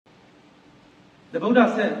The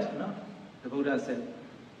Buddha said, no? The Buddha said,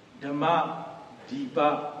 Dhamma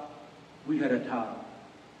Dipa Vihara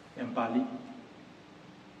in Pali.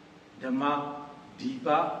 Dhamma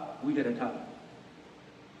Dipa Vihara.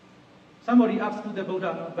 Somebody asked to the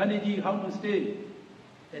Buddha, Bhanteji, how to stay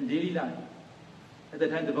in daily life? At the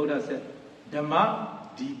time the Buddha said, Dhamma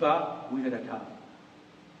Dipa Vihara.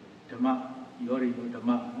 Dhamma, you already know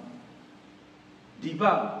Dhamma. No?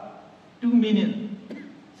 Dipa, two meanings.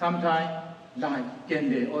 Sometimes light,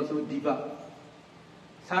 candle, also Dipa.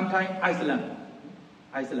 Sometimes Iceland,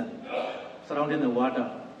 surrounding the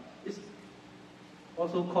water. It's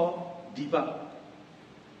also called Dipa.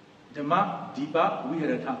 Dhamma Dipa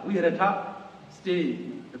Vihara. Vihara, stay.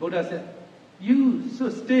 The Buddha said, you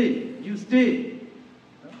stay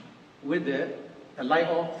with the light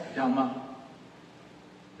of Dhamma.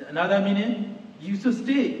 Another meaning, you should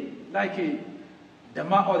stay like a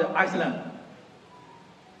Dhamma or the Iceland.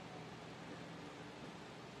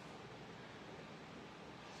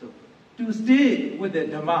 So, to stay with the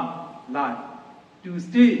Dhamma light, to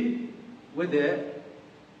stay with the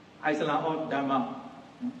Iceland or Dhamma,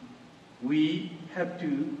 we have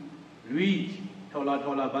to read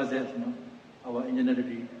Thola verses, our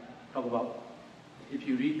engineering talk about. If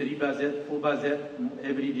you read 3 verses, 4 verses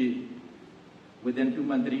every day, within 2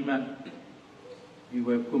 months, 3 months, you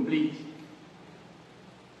will complete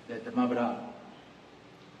the Dhammapada.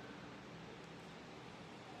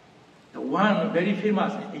 The one very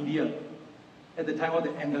famous in India at the time of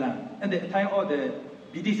the England, at the time of the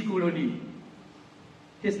British colony.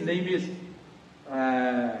 His name is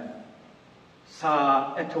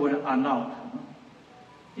Sir Edward Arnold.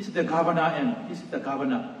 He's the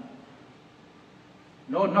governor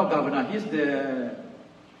No, not governor. He's the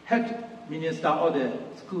head minister of the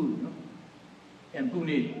school in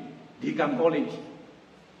Pune, Deakin College.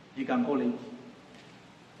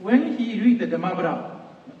 When he read the Dhammapada,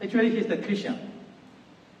 actually he's the Christian.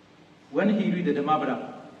 When he read the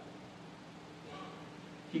Dhammapada,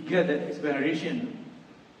 he get the inspiration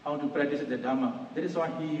how to practice the Dhamma. That is why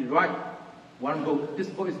he write one book. This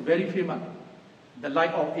book is very famous, The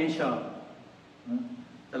Light of Asia.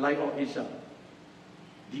 The Light of Asia.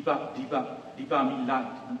 Dipa means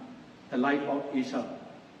light. The Light of Asia.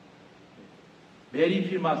 Very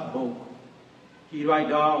famous book. He write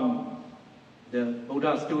down the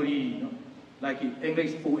Buddha story, like an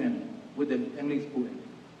English poem, with the English poem.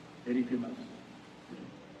 Very famous.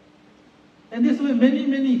 And this way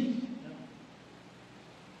many.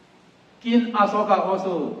 King Asoka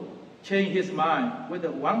also changed his mind with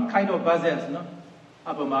the one kind of verses,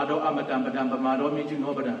 Apamado, Amadam, Padam, Pamado, Miju,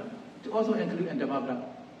 Nobada. To also include in Dhammapada.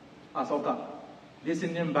 Asoka,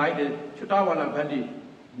 listening by the Chutawala Bhante,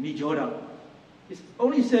 Nijoda. It's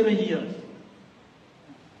only 7 years.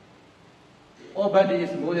 All Bhante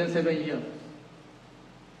is more than 7 years.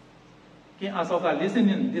 King Asoka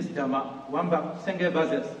listening this Dhamma, one single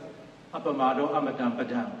verses, Apamado, Amadam,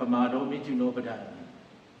 Padam, Pamado, Miju, Nobada.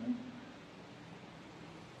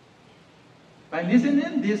 By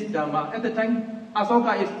listening this Dhamma, at the time,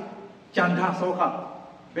 Asoka is Chanda Asoka,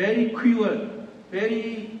 very cruel,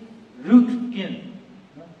 very rude king.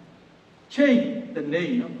 Change the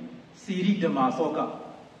name, Siri Dhamma Asoka,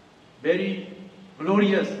 very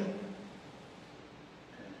glorious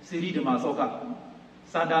Siri Dhamma Asoka.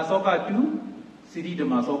 Sanda Asoka to Siri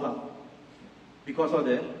Dhamma Asoka, because of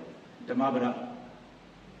the Dhammapada.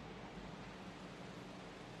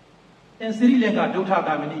 In Sri Lanka, Dota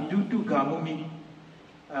Gamini, Dutu Gamumi,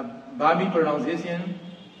 Bami pronunciation,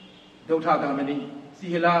 Dota Gamini,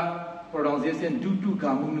 Sihila pronunciation, Dutu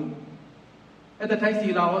Gamunu. At the time,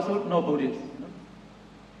 Sihila also no Buddhist.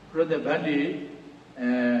 Brother Bhante,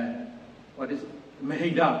 what is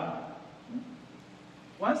Mahida.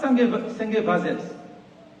 One Sangha verses,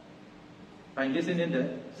 by listening to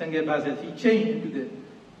the Sangha verses, he changed into the,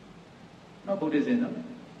 not Buddhism,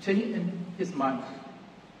 changed in his mind.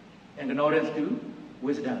 Ignorance to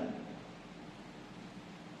wisdom.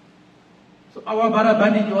 So our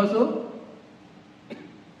Bhante also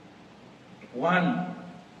one,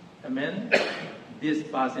 this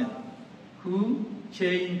person who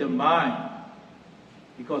changed the mind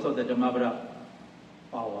because of the Dhammapada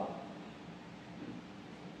power.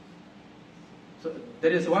 So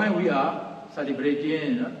that is why we are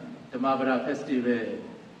celebrating Dhammapada festival.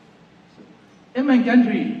 So, in my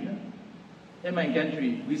country,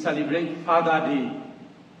 we celebrate Father Day.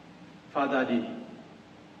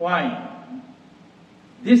 Why?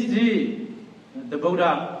 This day, the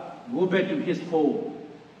Buddha go back to his home,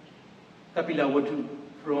 Kapilavatthu,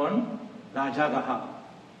 from Rajagaha.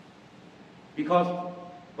 Because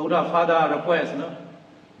Buddha Father requests,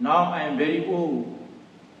 now I am very old.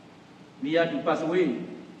 near to pass away.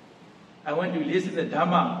 I want to listen to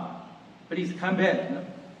Dhamma. Please come back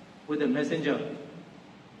with the messenger.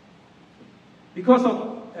 Because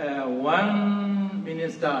of one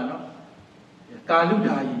minister,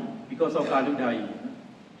 Kaludai, because of Kaludai,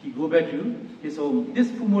 he go back to his home. This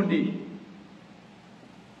full moon day,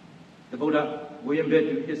 the Buddha went back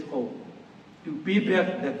to his home to pay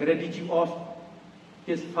back the gratitude of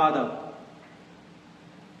his father.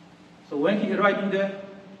 So when he arrived to the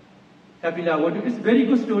Kapila Wadu, it's a very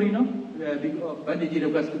good story, no? Bhante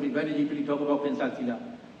requested me, Bhante, please talk about Pensasila.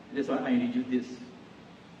 That's why I read you this.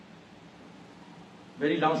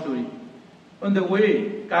 Very long story. On the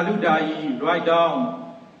way, Kaludai write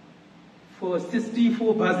down for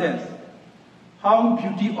 64 verses how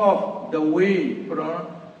beauty of the way from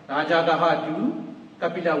Rajagaha to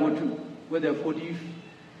Kapila Wadu with the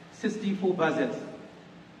 64 verses.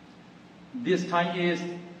 This time is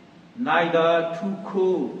neither too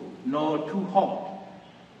cold nor too hot.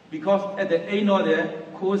 Because at the end of the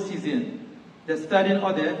cold season, the starting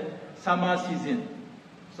of the summer season.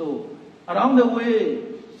 So around the way,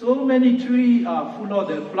 so many trees are full of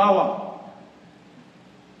the flower.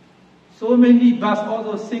 So many birds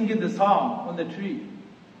also singing the song on the tree.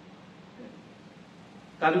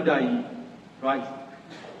 Kaludai writes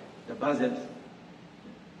the buzzards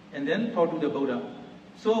and then talk to the Buddha.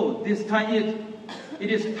 So this time it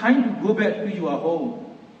is time to go back to your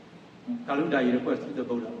home. Kaludai requests to the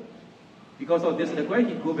Buddha. Because of this request,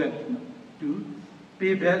 he go back to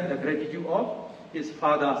pay back the gratitude of his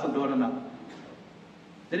father, Sodorana.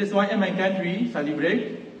 That is why in my country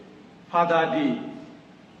celebrate Father Day.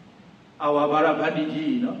 Our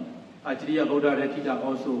Bharabhandiji, Acharya Buddha Retita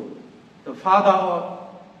also, the father of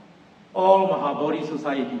all Mahabodhi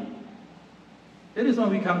society. That is why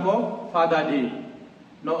we can call Father Day.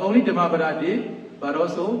 Not only Dhammapada Day, but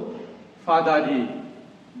also Father Day.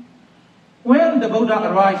 When the Buddha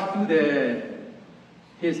arrives to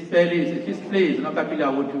his palace, his place,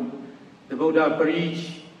 Kapila Wadu, the Buddha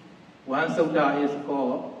preached one sutta is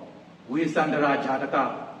called Visandara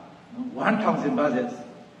Jataka, 1,000 verses,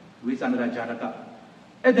 Visandara Jataka.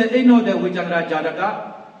 At the end of the Visandara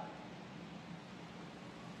Jataka,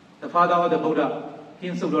 the father of the Buddha,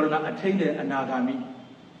 King Sodorana, attained the Anagami.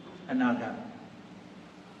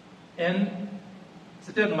 And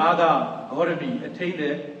stepmother Gauravi attained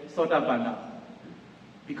the Sotapanna.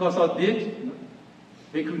 Because of this,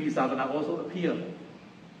 Bhikkhuni Sadhana also appeared.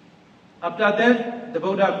 After that, the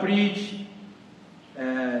Buddha preached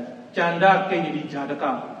Chanda Kenidi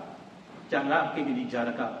Jataka. Chanda Kenidi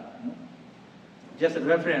Jataka. Just a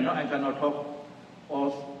reference, I cannot talk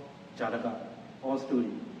all Jataka, all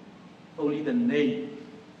story. Only the name.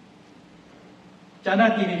 Chanda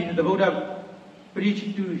Kenidi, the Buddha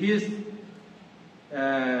preached to his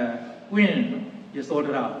queen,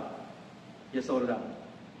 Yasodhara.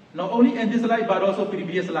 Not only in this life, but also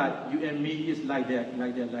previous life. You and me is like that.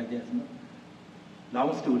 No?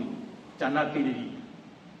 Long story. Chanda Kenidi.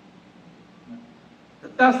 The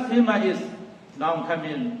third theme is now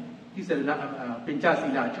coming. He said,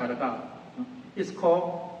 Pinchasila Charaka. It's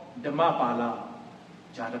called Dhammapada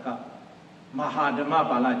Charaka.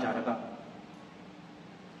 Dhammapada Charaka.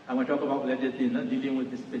 I want to talk about later dealing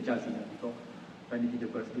with this Pinchasila because I need the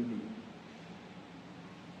first to me.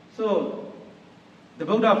 So, the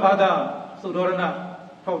Buddha father, Sodorana,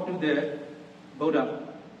 talked to the Buddha.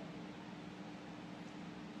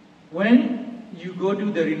 When you go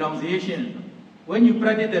to the renunciation, when you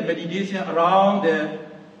practice the meditation around the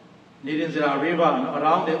Nirinjara river,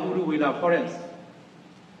 around the Uruvela forest,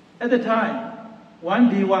 at the time, one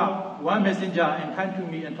Deva, one messenger, and come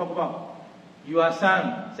to me and talk about your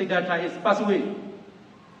son, Siddhartha, is passed away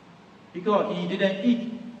because he didn't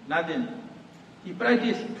eat nothing. He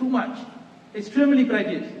practiced too much, extremely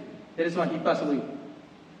practiced. That is why he passed away.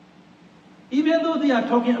 Even though they are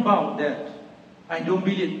talking about that, I don't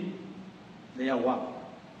believe they are what?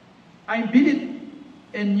 I believe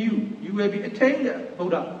in you. You will be attained the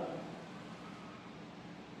Buddha.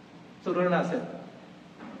 So Rana said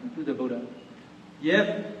to the Buddha,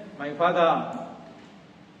 yes, my father,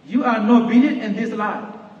 you are not believing in this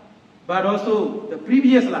life, but also the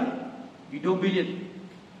previous life. You don't believe.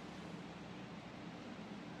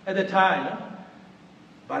 At the time,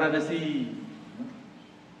 Varanasi,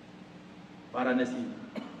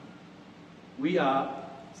 we are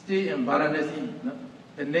still in Varanasi.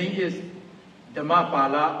 The name is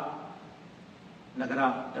Dhammapada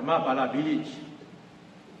Nagara, Dhammapada village.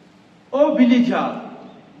 All villagers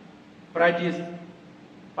practice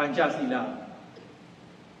Panchasila.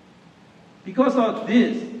 Because of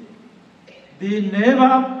this, they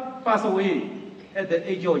never pass away at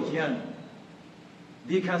the age of young.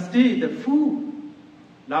 they can stay the full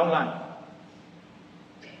long life.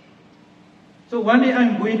 So one day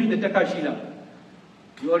I'm going to the Takashila.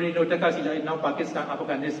 You already know Takashila is now Pakistan,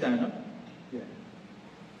 Afghanistan, no? Yeah.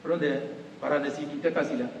 From the Varanasi to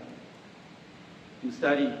Takashila to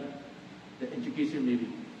study the education maybe.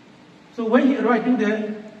 So when he arrived to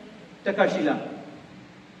the Takashila,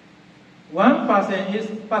 one person is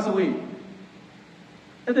passed away.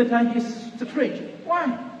 At the time he's strange.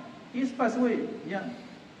 Why? He's passed away. Yeah.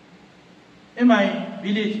 In my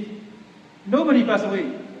village, nobody passed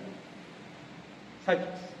away. Such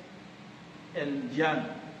and young.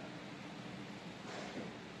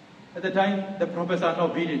 At the time, the prophets are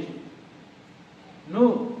not village.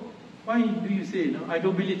 No. Why do you say, no? I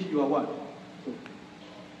don't believe you are what? So,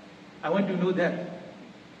 I want to know that.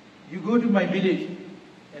 You go to my village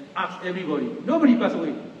and ask everybody. Nobody passed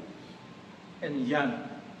away. And young.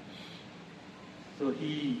 So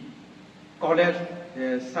he collects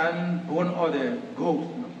the son born or the ghost,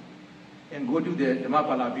 no? And go to the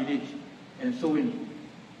Dhammapada village and show him.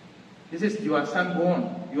 This is your son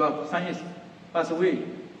born. Your son is passed away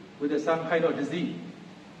with some kind of disease.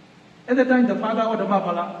 At the time, the father of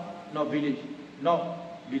Dhammapada, no village, no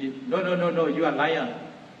village. No, you are liar.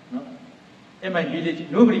 No? In my village,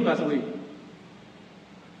 nobody passed away.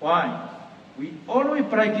 Why? We always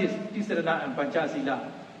practice Tisarana and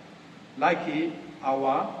Panchasila like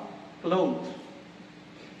our clothes.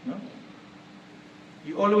 No?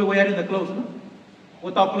 You always wearing the clothes, no?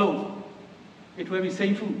 Without clothes, it will be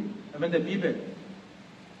shameful. I mean the people.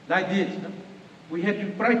 Like this, no? We have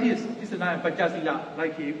to practice Tisarana and Panchasila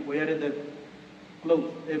like wearing the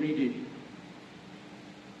clothes every day.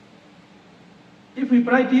 If we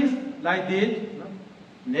practice like this, no?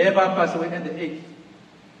 Never pass away at the age,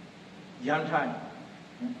 young time.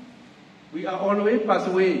 No? We are always pass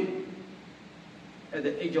away at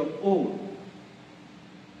the age of old,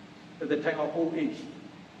 at the time of old age.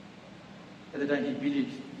 At the time he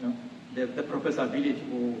village, no? The professor village.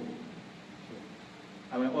 Oh.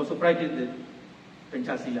 I will also practice the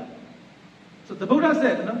Panchasila. So the Buddha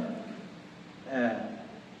said, no?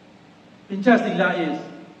 Panchasila is,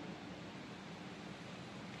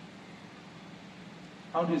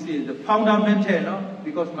 how do you say, the fundamental, no?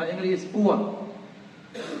 Because my English is poor.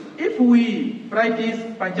 If we practice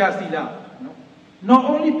Panchasila, no? Not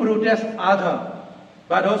only protest others,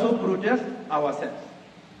 but also protest ourselves.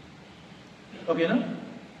 Okay, no?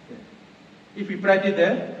 If we practice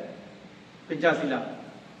the Panchasila,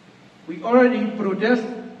 we already protest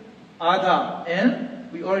others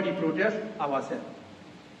and we already protest ourselves.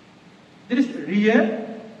 This is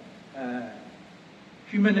real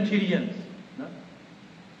humanitarians. No?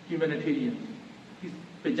 Humanitarians. This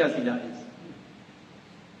Panchasila is.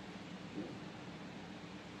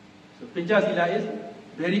 So Panchasila is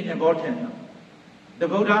very important. No? The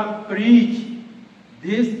Buddha preached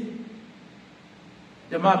this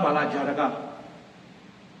Dhammapada Divas,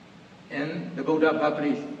 and the Buddha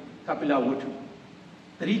published Kapila Vutu.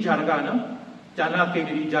 Three Jaraka, no? Jana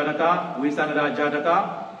Kediri Jaraka, Vesanara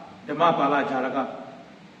Jaraka, Dhammapada Divas.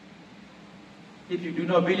 If you do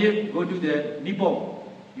not believe, go to the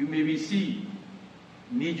Nepal. You maybe see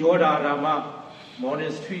Nijoda Rama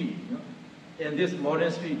monastery. No? In this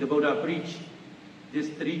monastery, the Buddha preached these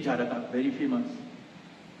three Jaraka, very famous.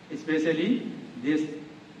 Especially this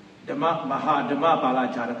Dhammapada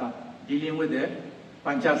Divas, dealing with the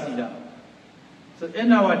Panchasila. So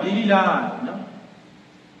in our daily life, no,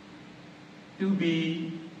 to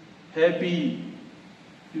be happy,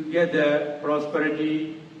 to get the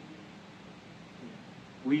prosperity,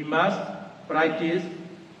 we must practice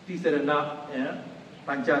Tisarana and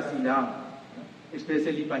Panchasila,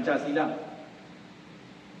 especially Panchasila.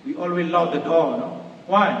 We always lock the door. No?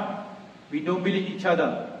 Why? We don't believe each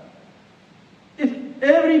other. If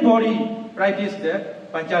everybody practice the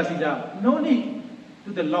Panchasila, no need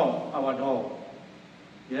to the law our door.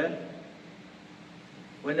 Yeah.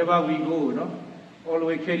 Whenever we go, no,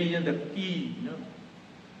 always carrying the key, no,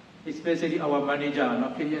 especially our manager,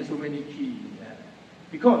 not carrying so many keys. Yeah.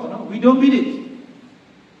 Because no, we don't believe.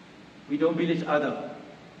 We don't believe other.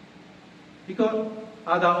 Because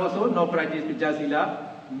other also no practice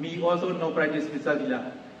Panchasila, me also no practice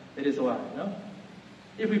Panchasila. That is why. No?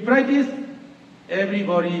 If we practice,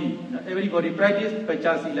 everybody practice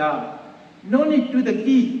Panchasila. No need to the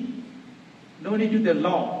key. No need to the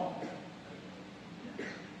law.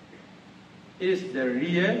 It is the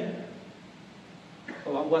real,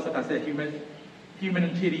 or what I say,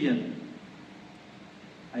 humanitarian.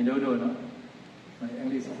 I don't know, no? My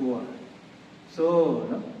English is poor. So,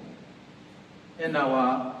 no? In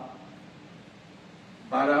our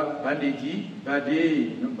Bhante,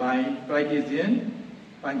 by practicing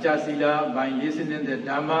Panchasila, by listening to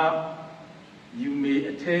Dhamma, you may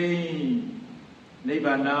attain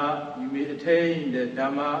Nibbana, you may attain the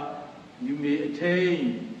Dhamma, you may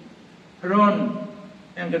attain from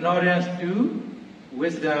ignorance to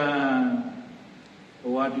wisdom.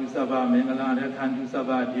 Ovadu Sabha Mangala, Rakhandu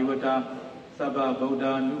Sabha Devata, Sabha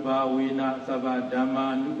Buddha Nuba Vena, Sabha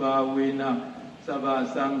Dhamma Nuba Vena, Sabha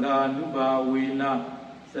Sangha Nuba Vena,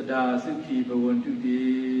 Sada Sukhi Bhavantu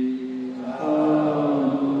De.